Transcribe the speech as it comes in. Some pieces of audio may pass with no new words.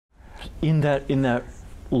In that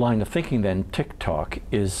line of thinking, then, TikTok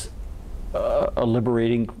is a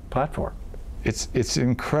liberating platform. It's an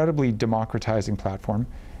incredibly democratizing platform,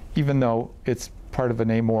 even though it's part of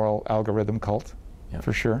an amoral algorithm cult,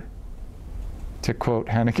 for sure. To quote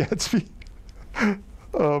Hannah Gadsby.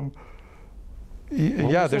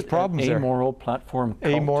 Yeah, there's problems there. Amoral platform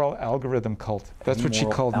cult. Amoral algorithm cult. That's what she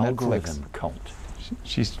called Netflix. Cult.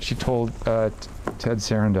 She told Ted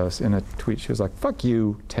Sarandos in a tweet, she was like, "Fuck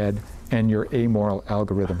you, Ted, and your amoral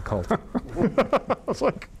algorithm cult." I was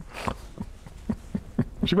like,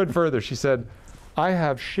 she went further. She said, "I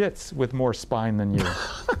have shits with more spine than you."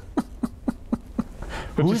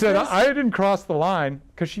 But she said, I didn't cross the line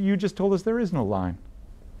because you just told us there is no line.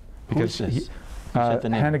 Because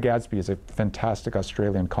Hannah Gadsby is a fantastic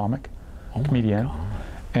Australian comic, comedian.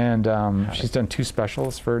 And she's done 2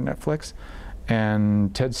 specials for Netflix.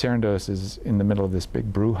 And Ted Sarandos is in the middle of this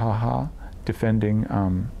big brouhaha defending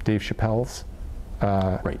Dave Chappelle's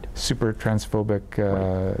super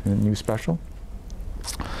transphobic new special.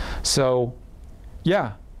 So,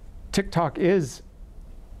 yeah, TikTok is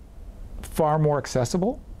far more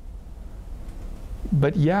accessible,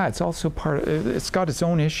 but yeah, it's also it's got its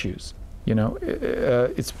own issues. You know,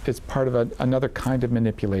 it's part of another kind of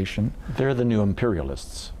manipulation. They're the new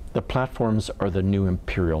imperialists. The platforms are the new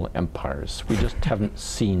imperial empires. We just haven't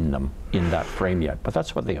seen them in that frame yet, but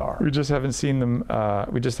that's what they are. We just haven't seen them.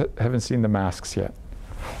 We just haven't seen the masks yet.